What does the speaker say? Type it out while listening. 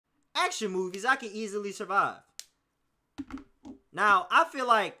action movies, I can easily survive. Now, I feel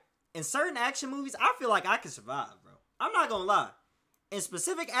like in certain action movies, I feel like I can survive, bro. I'm not gonna lie. In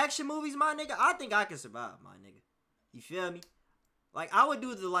specific action movies, my nigga, I think I can survive, my nigga. You feel me? Like, I would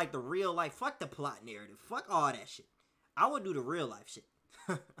do the real life. Fuck the plot narrative. Fuck all that shit. I would do the real life shit.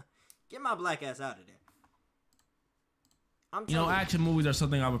 Get my black ass out of there. You know, action movies are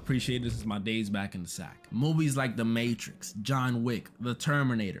something I've appreciated since my days back in the sack. Movies like The Matrix, John Wick, The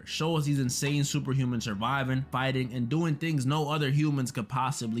Terminator show us these insane superhumans surviving, fighting, and doing things no other humans could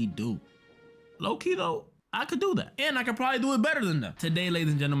possibly do. Low key though, I could do that. And I could probably do it better than them. Today,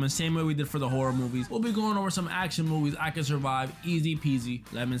 ladies and gentlemen, same way we did for the horror movies, we'll be going over some action movies I can survive easy peasy,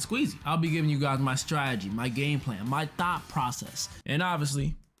 lemon squeezy. I'll be giving you guys my strategy, my game plan, my thought process, and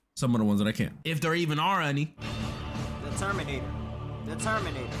obviously, some of the ones that I can't. If there even are any. The Terminator. The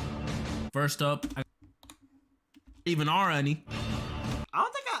Terminator. First up, even are any. I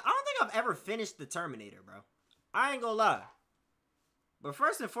don't think I've ever finished The Terminator, bro. I ain't gonna lie. But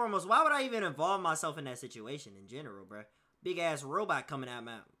first and foremost, why would I even involve myself in that situation in general, bro? Big ass robot coming at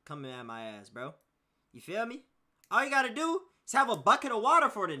my ass, bro. You feel me? All you gotta do is have a bucket of water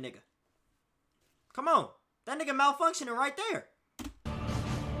for the nigga. Come on. That nigga malfunctioning right there.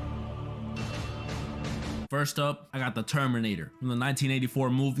 First up, I got The Terminator from the 1984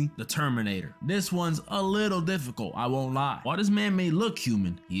 movie, The Terminator. This one's a little difficult, I won't lie. While this man may look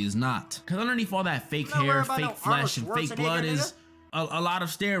human, he is not. Cause underneath all that fake hair, fake flesh, and fake blood is a lot of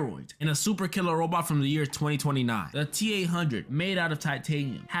steroids and a super killer robot from the year 2029. The T-800, made out of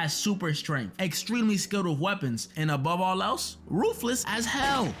titanium, has super strength, extremely skilled with weapons, and above all else, ruthless as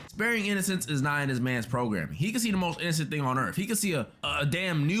hell. Sparing innocence is not in this man's programming. He can see the most innocent thing on earth. He can see a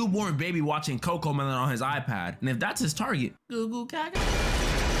damn newborn baby watching Cocomelon on his iPad, and if that's his target, goo goo gaga.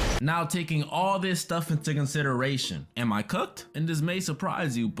 Now taking all this stuff into consideration, am I cooked? And this may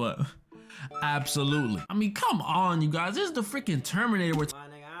surprise you, but absolutely. I mean, come on, you guys. This is the freaking Terminator. My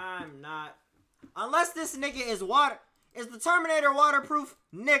nigga, I'm not. Unless this nigga is water. Is the Terminator waterproof,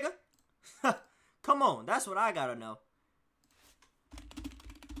 nigga? Come on, that's what I gotta know.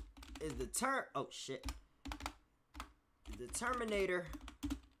 Is the oh shit. Is the Terminator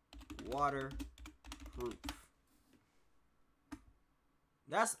waterproof?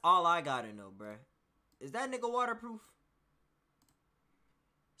 That's all I gotta know, bruh. Is that nigga waterproof?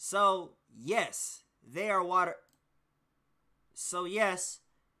 So, yes, they are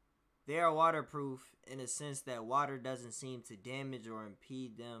they are waterproof in a sense that water doesn't seem to damage or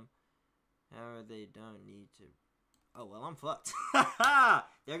impede them. However, they don't need to. Oh, well, I'm fucked.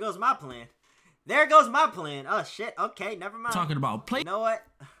 There goes my plan. There goes my plan. Oh, shit. Okay, never mind. Talking about play. You know what?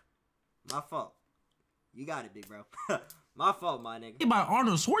 My fault. You got it, big bro. My fault, my nigga. By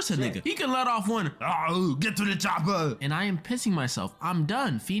Arnold Schwarzenegger. Shit. He can let off one, oh, get to the chopper. And I am pissing myself. I'm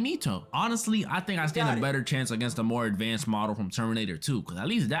done. Finito. Honestly, I think I stand a better chance against a more advanced model from Terminator 2. Because at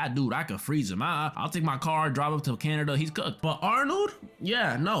least that dude, I could freeze him. I'll take my car, drive up to Canada. He's cooked. But Arnold?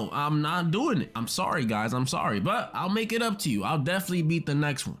 Yeah, no, I'm not doing it. I'm sorry, guys. I'm sorry. But I'll make it up to you. I'll definitely beat the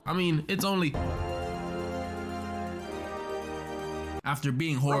next one. I mean, it's only... After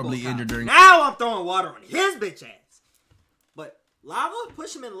being horribly injured during... Now I'm throwing water on his bitch ass. But lava?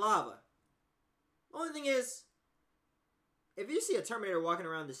 Push him in lava. The only thing is, if you see a Terminator walking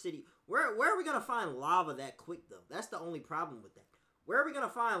around the city, where are we going to find lava that quick, though? That's the only problem with that. Where are we going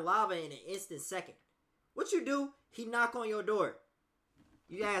to find lava in an instant second? What you do, he knock on your door.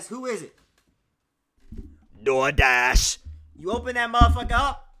 You ask, who is it? DoorDash. You open that motherfucker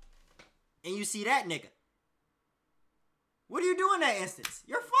up, and you see that nigga. What do you do in that instance?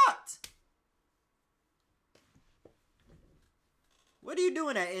 You're fucked. What do you do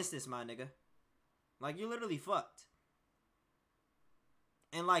in that instance, my nigga? Like, you're literally fucked.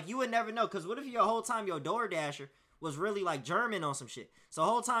 And, like, you would never know. Because what if your whole time your DoorDasher was really, like, German on some shit? So, the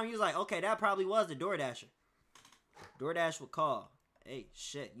whole time you was like, okay, that probably was the DoorDasher. DoorDash would call. Hey,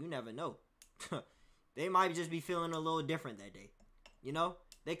 shit, you never know. They might just be feeling a little different that day. You know?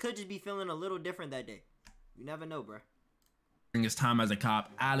 They could just be feeling a little different that day. You never know, bruh. During his time as a cop,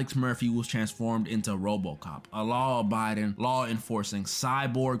 Alex Murphy was transformed into RoboCop, a law-abiding, law-enforcing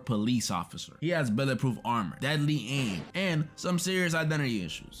cyborg police officer. He has bulletproof armor, deadly aim, and some serious identity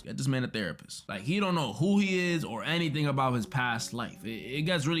issues. Get this man a therapist. Like, he don't know who he is or anything about his past life. It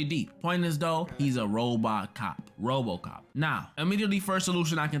gets really deep. Point is though, he's a robot cop, RoboCop. Now, immediately first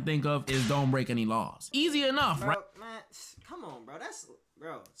solution I can think of is don't break any laws. Easy enough, bro, right? Man, come on, bro.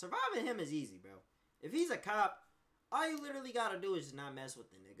 Bro, surviving him is easy, bro. If he's a cop, all you literally gotta do is just not mess with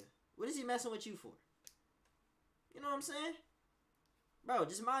the nigga. What is he messing with you for? You know what I'm saying? Bro,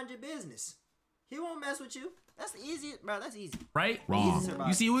 just mind your business. He won't mess with you. That's easy, bro. That's easy. Right? Easy Wrong. survival.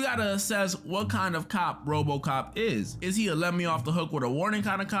 You see, we gotta assess what kind of cop RoboCop is. Is he a let me off the hook with a warning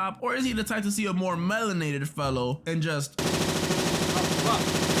kind of cop, or is he the type to see a more melanated fellow and just?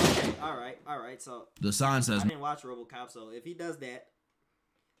 Oh, okay, all right. So the sign says. I didn't watch RoboCop, so if he does that,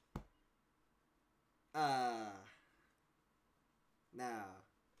 now,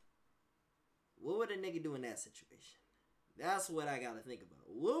 what would a nigga do in that situation? That's what I gotta think about.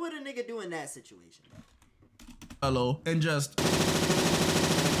 What would a nigga do in that situation? Fellow and just.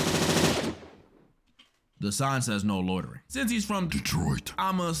 The sign says no loitering. Since he's from Detroit,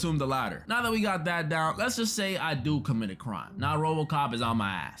 I'ma assume the latter. Now that we got that down, let's just say I do commit a crime. Now RoboCop is on my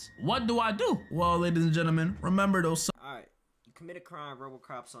ass. What do I do? Well, ladies and gentlemen, remember those. Alright, you commit a crime,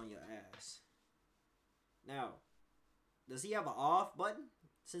 RoboCop's on your ass. Now, does he have an off button?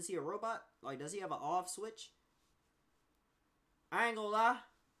 Since he a robot? Like, does he have an off switch? I ain't gonna lie.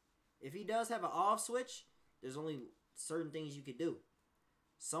 If he does have an off switch, there's only certain things you could do.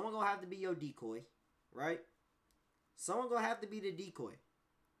 Someone gonna have to be your decoy, right? Someone gonna have to be the decoy.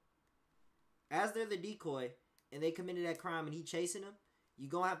 As they're the decoy, and they committed that crime and he chasing them, you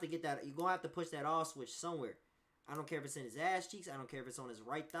gonna have to get that. You gonna have to push that off switch somewhere. I don't care if it's in his ass cheeks. I don't care if it's on his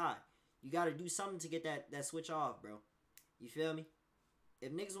right thigh. You gotta do something to get that switch off, bro. You feel me?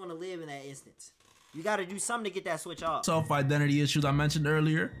 If niggas wanna live in that instance, you gotta do something to get that switch off. Self-identity issues I mentioned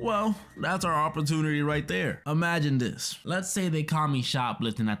earlier, well, that's our opportunity right there. Imagine this. Let's say they call me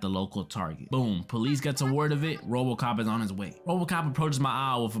shoplifting at the local Target. Boom, police gets a word of it, RoboCop is on his way. RoboCop approaches my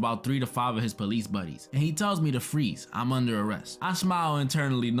aisle with about 3 to 5 of his police buddies, and he tells me to freeze. I'm under arrest. I smile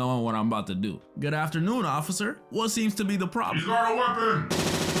internally knowing what I'm about to do. Good afternoon, officer. What seems to be the problem? He's got a weapon!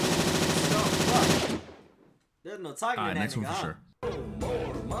 There's no talking to that next nigga, one for sure.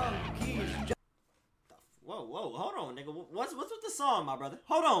 Whoa, hold on, nigga. What's with the song, my brother?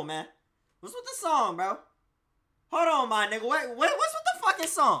 Hold on, man. What's with the song, bro? Hold on, my nigga. Wait, what's with the fucking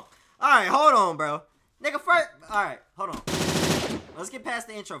song? Alright, hold on, bro. Nigga, first. Alright, hold on. Let's get past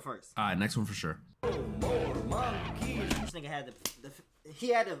the intro first. Alright, next one for sure. This nigga had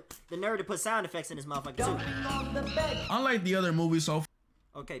the nerve to put sound effects in his motherfucker, too. Unlike the other movies so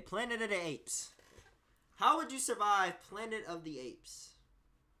Okay, Planet of the Apes. How would you survive Planet of the Apes?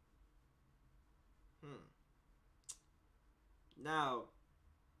 Now,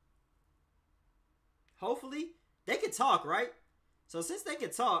 hopefully, they can talk, right? So since they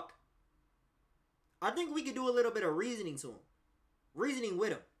can talk, I think we could do a little bit of reasoning to them. Reasoning with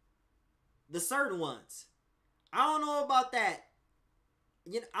them. The certain ones. I don't know about that.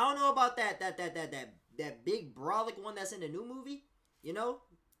 You know, I don't know about that big brolic one that's in the new movie. You know?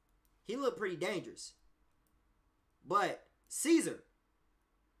 He looked pretty dangerous. But Caesar.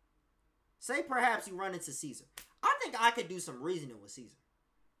 Say perhaps you run into Caesar. I think I could do some reasoning with Caesar.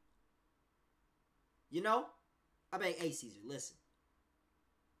 You know? I mean, hey Caesar, listen.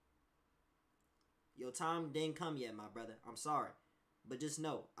 Your time didn't come yet, my brother. I'm sorry. But just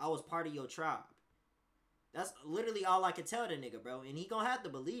know, I was part of your tribe. That's literally all I could tell the nigga, bro. And he gonna have to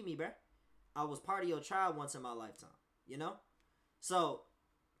believe me, bro. I was part of your tribe once in my lifetime. You know? So,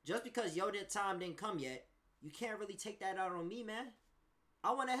 just because your time didn't come yet, you can't really take that out on me, man.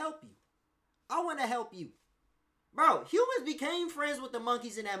 I want to help you. I want to help you. Bro, humans became friends with the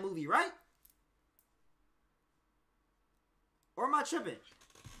monkeys in that movie, right? Or am I tripping?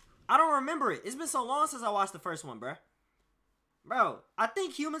 I don't remember it. It's been so long since I watched the first one, bro. Bro, I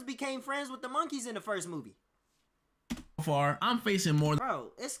think humans became friends with the monkeys in the first movie. So far, I'm facing more.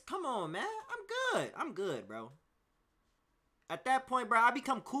 Bro, come on, man. I'm good, bro. At that point, bro, I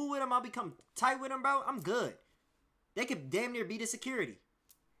become cool with them. I become tight with them, bro. I'm good. They could damn near be the security.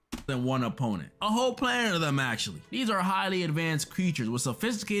 Than one opponent. A whole planet of them, actually. These are highly advanced creatures with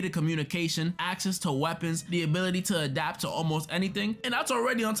sophisticated communication, access to weapons, the ability to adapt to almost anything, and that's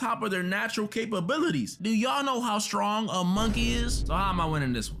already on top of their natural capabilities. Do y'all know how strong a monkey is? So how am I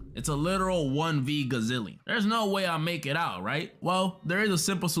winning this one? It's a literal 1v gazillion. There's no way I make it out, right? Well, there is a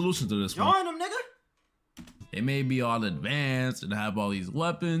simple solution to this one. Join them, nigga. They may be all advanced and have all these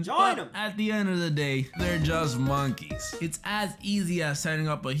weapons, Join but them. at the end of the day, they're just monkeys. It's as easy as setting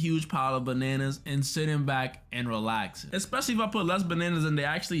up a huge pile of bananas and sitting back and relaxing. Especially if I put less bananas than they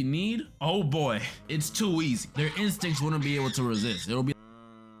actually need. Oh boy, it's too easy. Their instincts wouldn't be able to resist. It'll be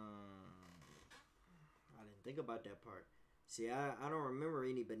I didn't think about that part. See, I don't remember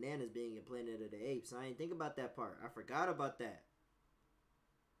any bananas being in Planet of the Apes. I didn't think about that part. I forgot about that.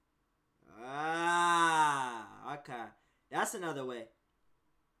 Ah, okay. That's another way.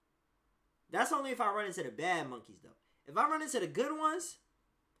 That's only if I run into the bad monkeys, though. If I run into the good ones,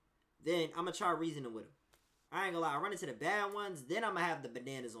 then I'm going to try reasoning with them. I ain't gonna lie. I run into the bad ones, then I'm going to have the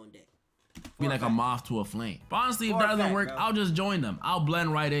bananas on deck. Be like a moth to a flame. But honestly, if that doesn't work, bro. I'll just join them. I'll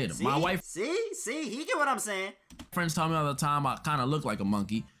blend right in. See? My wife, see, he get what I'm saying. friends tell me all the time I kind of look like a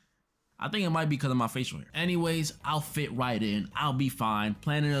monkey. I think it might be because of my facial hair. Anyways, I'll fit right in. I'll be fine.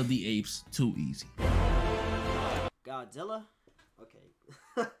 Planet of the Apes, too easy. Godzilla?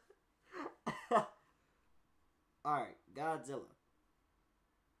 Okay. Alright, Godzilla.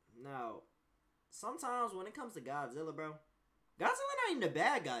 Now, sometimes when it comes to Godzilla, bro, Godzilla not even a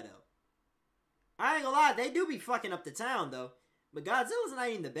bad guy, though. I ain't gonna lie, they do be fucking up the town, though. But Godzilla's not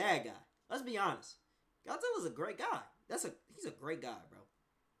even the bad guy. Let's be honest. Godzilla's a great guy. He's a great guy, bro.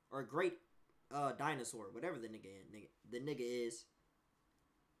 Or a great dinosaur, whatever the nigga is.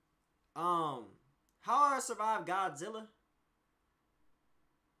 How I survive Godzilla?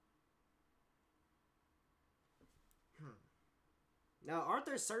 Now, aren't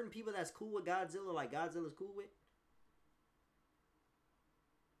there certain people that's cool with Godzilla, like Godzilla's cool with?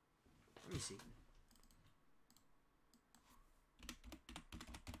 Let me see.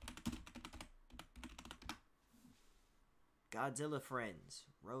 Godzilla friends.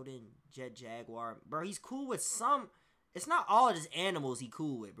 Rodent, Jet Jaguar. Bro, he's cool with some. It's not all just animals he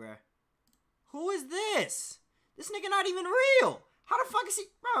cool with, bro. Who is this? This nigga not even real. How the fuck is he?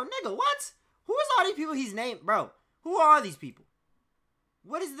 Bro, nigga, what? Who is all these people he's named? Bro, who are these people?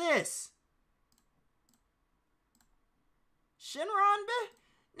 What is this? Shinron,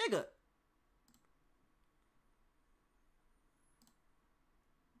 nigga.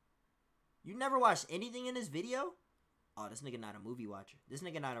 You never watched anything in this video? Oh, this nigga not a movie watcher. This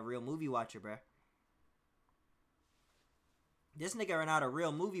nigga not a real movie watcher, bruh. This nigga not a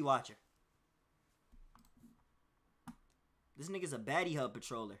real movie watcher. This nigga's a baddie hub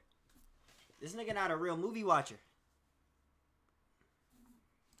patroller. This nigga not a real movie watcher.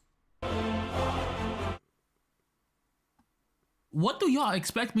 What do y'all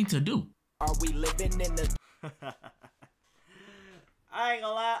expect me to do? Are we living in the... I ain't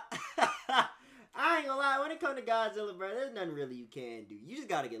gonna lie. I ain't gonna lie. When it comes to Godzilla, bro, there's nothing really you can do. You just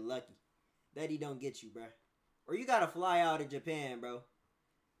gotta get lucky that he don't get you, bro. Or you gotta fly out of Japan, bro.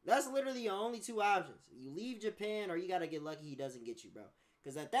 That's literally your only two options. You leave Japan, or you gotta get lucky he doesn't get you, bro.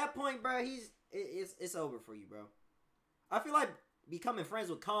 Because at that point, bro, it's over for you, bro. I feel like becoming friends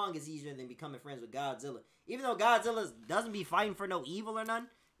with Kong is easier than becoming friends with Godzilla. Even though Godzilla doesn't be fighting for no evil or none,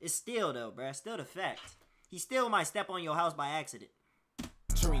 it's still, though, bro. It's still the fact. He still might step on your house by accident.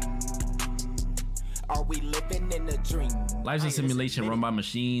 dream? Are we living in a dream? Life's a simulation run by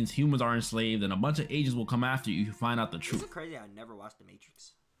machines, humans are enslaved, and a bunch of agents will come after you to find out the truth. Is it crazy? I never watched The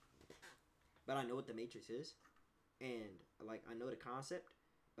Matrix. But I know what The Matrix is. And, like, I know the concept.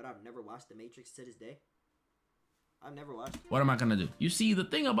 But I've never watched The Matrix to this day. I've never watched it. What am I gonna do? You see, the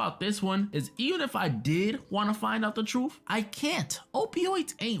thing about this one is even if I did want to find out the truth, I can't.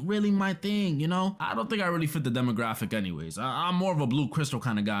 Opioids ain't really my thing, you know? I don't think I really fit the demographic anyways. I'm more of a blue crystal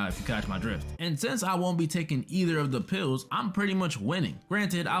kind of guy if you catch my drift. And since I won't be taking either of the pills, I'm pretty much winning.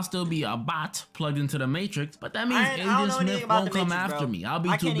 Granted, I'll still be a bot plugged into the Matrix, but that means Agent Smith won't come after me. I'll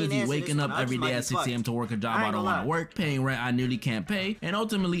be too busy waking up every day at 6 a.m. to work a job I don't want to work, paying rent I nearly can't pay, and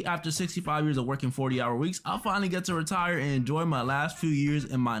ultimately after 65 years of working 40-hour weeks, I'll finally get to retire and enjoy my last few years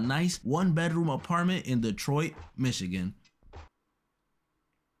in my nice one-bedroom apartment in Detroit, Michigan.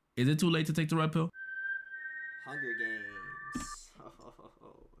 Is it too late to take the red pill? Hunger Games.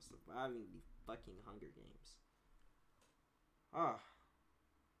 Oh, surviving the fucking Hunger Games. Ah.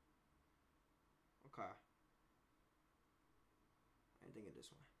 Okay. I didn't think of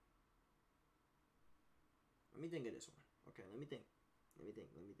this one. Let me think of this one. Okay, let me think. Let me think.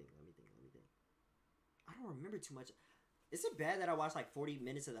 I don't remember too much. Is it bad that I watched like 40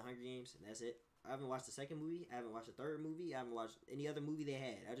 minutes of the Hunger Games and that's it? I haven't watched the second movie. I haven't watched the third movie. I haven't watched any other movie they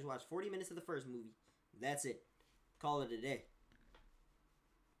had. I just watched 40 minutes of the first movie. That's it. Call it a day.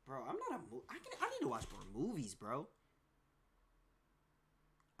 Bro, I'm not a... I need to watch more movies, bro.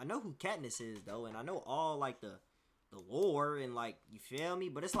 I know who Katniss is, though, and I know all, like, the lore and, like, you feel me?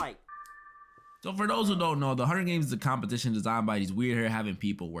 But it's like... So for those who don't know, the Hunger Games is a competition designed by these weird hair-having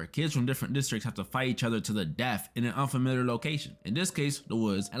people where kids from different districts have to fight each other to the death in an unfamiliar location. In this case, the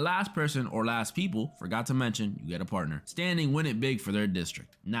woods. And last person or last people, forgot to mention, you get a partner, standing win it big for their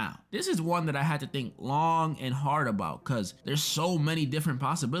district. Now, this is one that I had to think long and hard about because there's so many different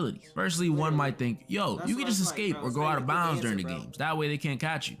possibilities. Firstly, one might think, yo, you can just escape or go out of bounds during the games. That way they can't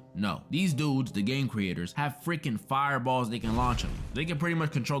catch you. No, these dudes, the game creators, have freaking fireballs they can launch on you. They can pretty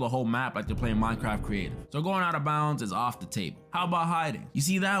much control the whole map like they're playing Minecraft creative. So going out of bounds is off the table. How about hiding? You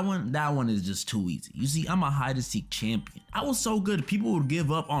see that one? That one is just too easy. You see, I'm a hide and seek champion. I was so good, people would give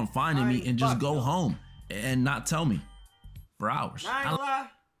up on finding me and just go home and not tell me for hours. I ain't gonna lie.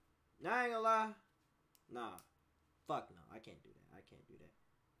 I ain't gonna lie. Nah. Fuck no. I can't do that. I can't do that.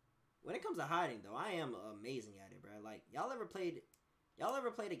 When it comes to hiding, though, I am amazing at it, bro. Like, y'all ever played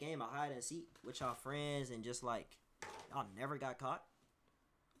a game of hide and seek with y'all friends and just, like, y'all never got caught?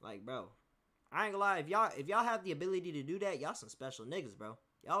 Like, bro, I ain't gonna lie. If y'all have the ability to do that, y'all some special niggas, bro.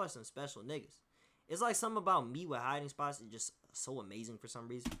 Y'all are some special niggas. It's like something about me with hiding spots is just so amazing for some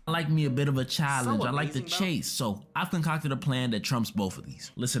reason. I like me a bit of a challenge. So I like the amazing, bro. chase. So I've concocted a plan that trumps both of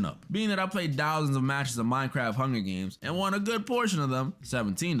these. Listen up. Being that I played thousands of matches of Minecraft Hunger Games and won a good portion of them,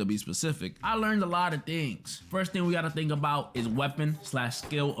 17 to be specific, I learned a lot of things. First thing we gotta think about is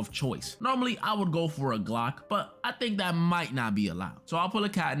weapon/skill of choice. Normally I would go for a Glock, but I think that might not be allowed. So I'll pull a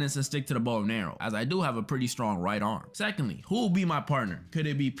Katniss and stick to the bow and arrow, as I do have a pretty strong right arm. Secondly, who will be my partner? Could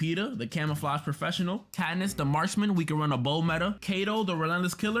it be Peeta, the camouflage professional? Katniss, the marksman, we can run a bow meta? Kato, the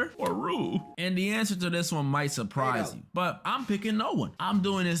relentless killer? Or Rue? And the answer to this one might surprise you, but I'm picking no one. I'm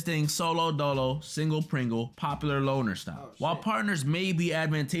doing this thing solo dolo, single pringle, popular loner style. While partners may be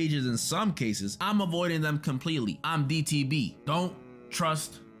advantageous in some cases, I'm avoiding them completely. I'm DTB. Don't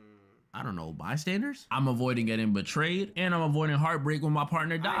trust, I don't know, bystanders? I'm avoiding getting betrayed, and I'm avoiding heartbreak when my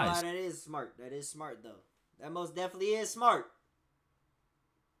partner dies. That is smart. That is smart, though. That most definitely is smart.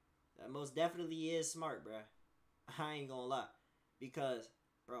 That most definitely is smart, bruh. I ain't gonna lie. Because,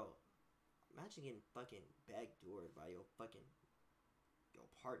 bro, imagine getting fucking backdoored by your partner,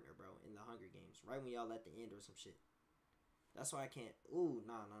 bro, in the Hunger Games, right when y'all at the end or some shit. That's why I can't. Ooh,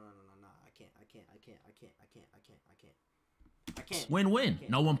 nah. I can't. Win-win.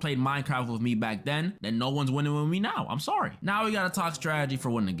 No one played Minecraft with me back then no one's winning with me now. I'm sorry. Now we gotta talk strategy for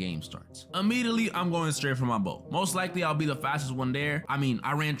when the game starts. Immediately, I'm going straight for my bow. Most likely, I'll be the fastest one there. I mean,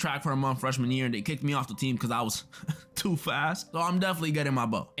 I ran track for a month freshman year and they kicked me off the team because I was too fast. So I'm definitely getting my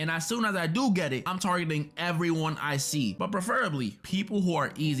bow. And as soon as I do get it, I'm targeting everyone I see, but preferably people who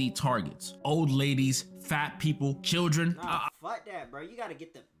are easy targets. Old ladies, fat people, children. Nah, fuck that, bro. You gotta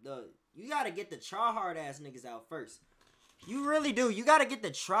get the try hard ass niggas out first. You really do. You gotta get the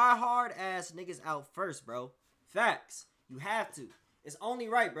try hard ass niggas out first, bro. Facts. You have to. It's only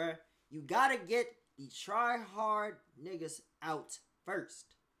right, bro. You gotta get the try hard niggas out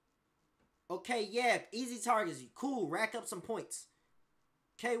first. Okay, yeah, easy targets. Cool, rack up some points.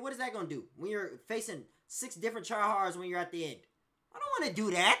 Okay, what is that gonna do when you're facing 6 different try hards when you're at the end? I don't wanna do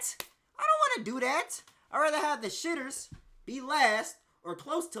that. I'd rather have the shitters be last or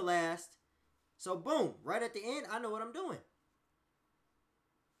close to last. So boom, right at the end, I know what I'm doing.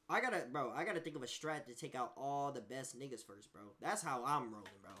 I gotta think of a strat to take out all the best niggas first, bro. That's how I'm rolling,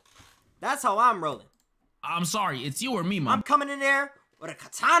 bro. That's how I'm rolling. I'm sorry, it's you or me, mom. I'm coming in there with a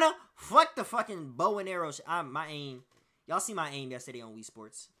katana. Fuck the fucking bow and arrow. My aim. Y'all see my aim yesterday on Wii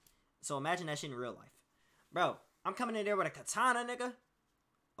Sports. So imagine that shit in real life. Bro, I'm coming in there with a katana, nigga.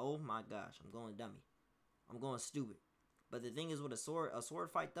 Oh my gosh, I'm going dummy. I'm going stupid. But the thing is with a sword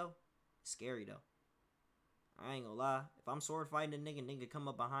fight, though, scary, though. I ain't gonna lie. If I'm sword fighting a nigga come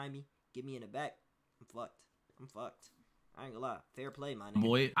up behind me, get me in the back, I'm fucked. I ain't gonna lie. Fair play, my nigga.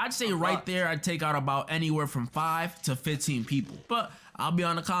 Boy, I'd say right there, I'd take out about anywhere from 5 to 15 people. But I'll be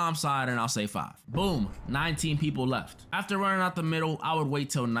on the calm side and I'll say 5. Boom, 19 people left. After running out the middle, I would wait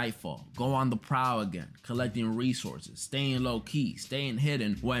till nightfall. Go on the prowl again, collecting resources, staying low key, staying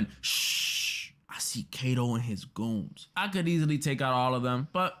hidden when I see Kato and his goons. I could easily take out all of them,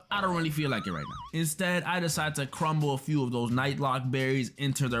 but I don't really feel like it right now. Instead, I decide to crumble a few of those nightlock berries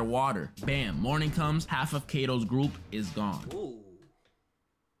into their water. Bam, morning comes, half of Kato's group is gone. Ooh.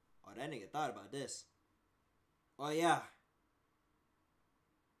 Oh, that nigga thought about this. Oh, yeah.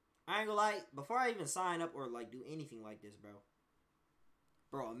 I ain't gonna lie, before I even sign up or, like, do anything like this,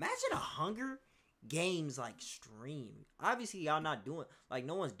 bro, imagine a Hunger Games, like, stream. Obviously, y'all not doing, like,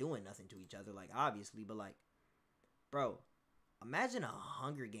 no one's doing nothing to each other, like, obviously, but, like, bro, imagine a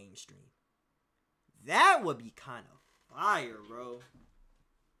Hunger Games stream. That would be kind of fire, bro.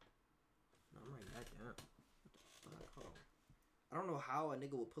 No, I'm writing that down. What the fuck? Hold on. I don't know how a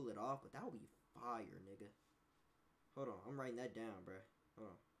nigga would pull it off, but that would be fire, nigga. Hold on, I'm writing that down, bro. Hold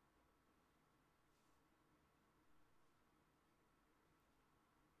on.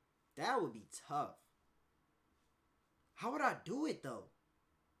 That would be tough. How would I do it, though?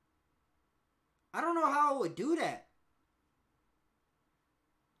 I don't know how I would do that.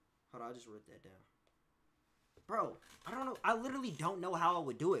 Hold on, I just wrote that down. Bro, I don't know. I literally don't know how I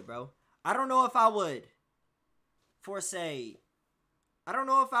would do it, bro. I don't know if I would. I don't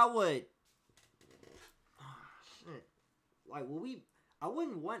know if I would. Oh, shit. Like, I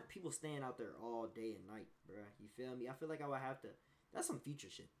wouldn't want people staying out there all day and night, bro. You feel me? I feel like I would have to. That's some future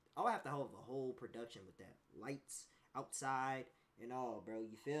shit. I would have to hold a whole production with that. Lights, outside, and all, bro.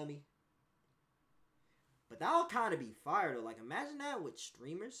 You feel me? But that'll kind of be fire though. Like imagine that with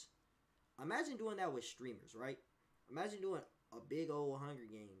streamers. Imagine doing that with streamers, right? Imagine doing a big old Hunger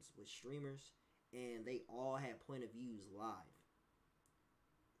Games with streamers and they all had point of views live.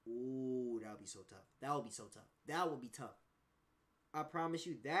 Ooh, that would be so tough. That would be so tough. That would be tough. I promise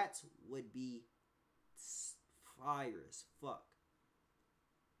you, that would be fire as fuck.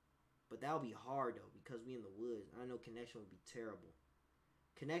 But that would be hard though because we in the woods. I know connection would be terrible.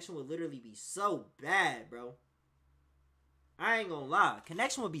 Connection would literally be so bad, bro. I ain't gonna lie.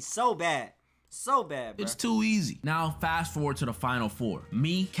 Connection would be so bad. So bad, bro. It's too easy. Now, fast forward to the final four.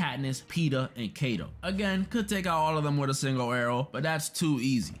 Me, Katniss, Peeta, and Kato. Again, could take out all of them with a single arrow, but that's too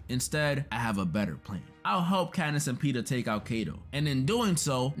easy. Instead, I have a better plan. I'll help Katniss and Peeta take out Kato. And in doing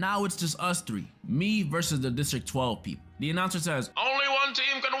so, now it's just us three. Me versus the District 12 people. The announcer says, "Only one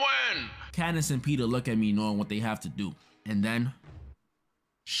team can win." Katniss and Peeta look at me knowing what they have to do. And then,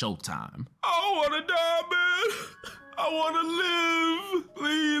 showtime. I don't wanna die, man. I wanna live.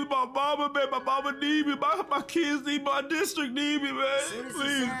 Please, my mama, man. My mama need me. My kids need my district need me, man.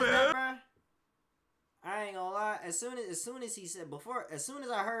 Please, man. That, I ain't gonna lie. As soon as he said as soon as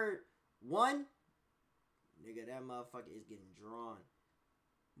I heard one, nigga, that motherfucker is getting drawn.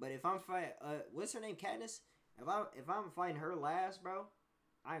 But if I'm fighting, what's her name, Katniss? If I'm fighting her last, bro,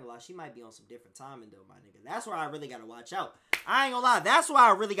 I ain't gonna lie. She might be on some different timing though, my nigga. That's where I really gotta watch out. I ain't gonna lie. That's why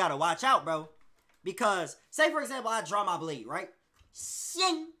I really gotta watch out, bro. Because, say for example, I draw my blade, right?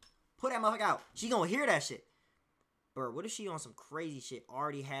 Sing! Put that motherfucker out. She gonna hear that shit. Bro, what if she on some crazy shit?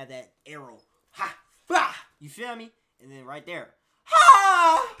 Already have that arrow. Ha! Bah! You feel me? And then right there.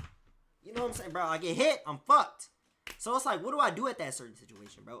 Ha! You know what I'm saying, bro? I get hit, I'm fucked. So it's like, what do I do at that certain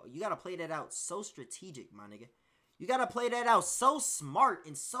situation, bro? You gotta play that out so strategic, my nigga. You gotta play that out so smart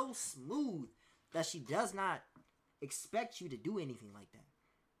and so smooth that she does not expect you to do anything like that.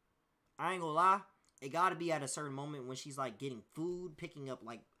 I ain't gonna lie. It gotta be at a certain moment when she's like getting food, picking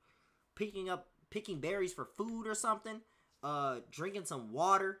berries for food or something, drinking some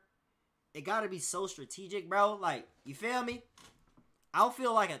water. It gotta be so strategic, bro. Like, you feel me? I'll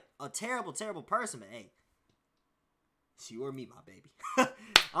feel like a terrible, terrible person, but hey, it's you or me, my baby.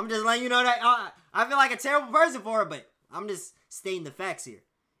 I'm just letting you know that I feel like a terrible person for it, but I'm just stating the facts here.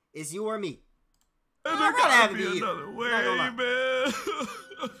 It's you or me. There's gotta be another way, man.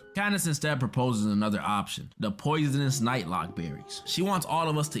 Katniss instead proposes another option, the poisonous nightlock berries. She wants all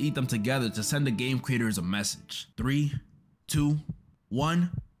of us to eat them together to send the game creators a message. 3, 2,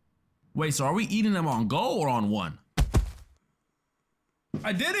 1. Wait, so are we eating them on go or on one?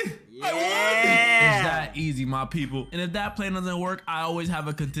 I did it! Yeah! I won! It's that easy, my people. And if that plan doesn't work, I always have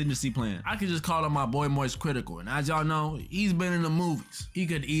a contingency plan. I could just call up my boy Moist Critical, and as y'all know, he's been in the movies. He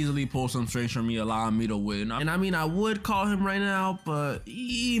could easily pull some strings from me, allowing me to win. And I mean, I would call him right now, but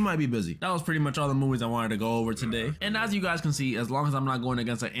he might be busy. That was pretty much all the movies I wanted to go over today. And as you guys can see, as long as I'm not going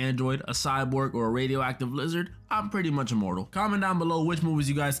against an android, a cyborg, or a radioactive lizard, I'm pretty much immortal. Comment down below which movies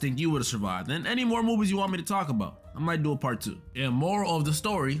you guys think you would have survived, and any more movies you want me to talk about. I might do a part 2. And moral of the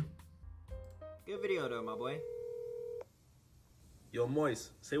story. Good video though, my boy. Yo,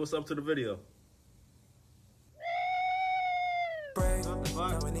 Moist, say what's up to the video. Break. What the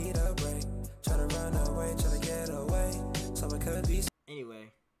fuck? Now we need a break. Try to run away, try to get away. So it could be.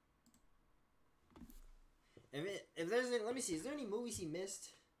 Anyway. If there's any, let me see, is there any movies he missed?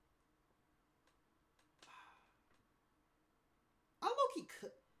 I low-key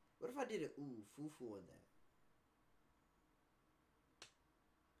could. What if I did a foo-foo on that?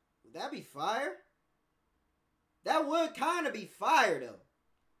 Would that be fire? That would kind of be fire though.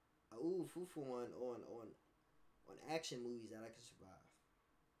 Foo-foo on action movies that I could survive.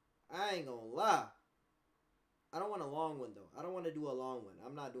 I ain't gonna lie. I don't want a long one though. I don't want to do a long one.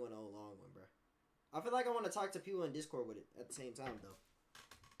 I'm not doing a long one, bro. I feel like I want to talk to people in Discord with it at the same time though,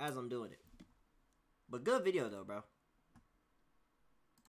 as I'm doing it. But good video though, bro.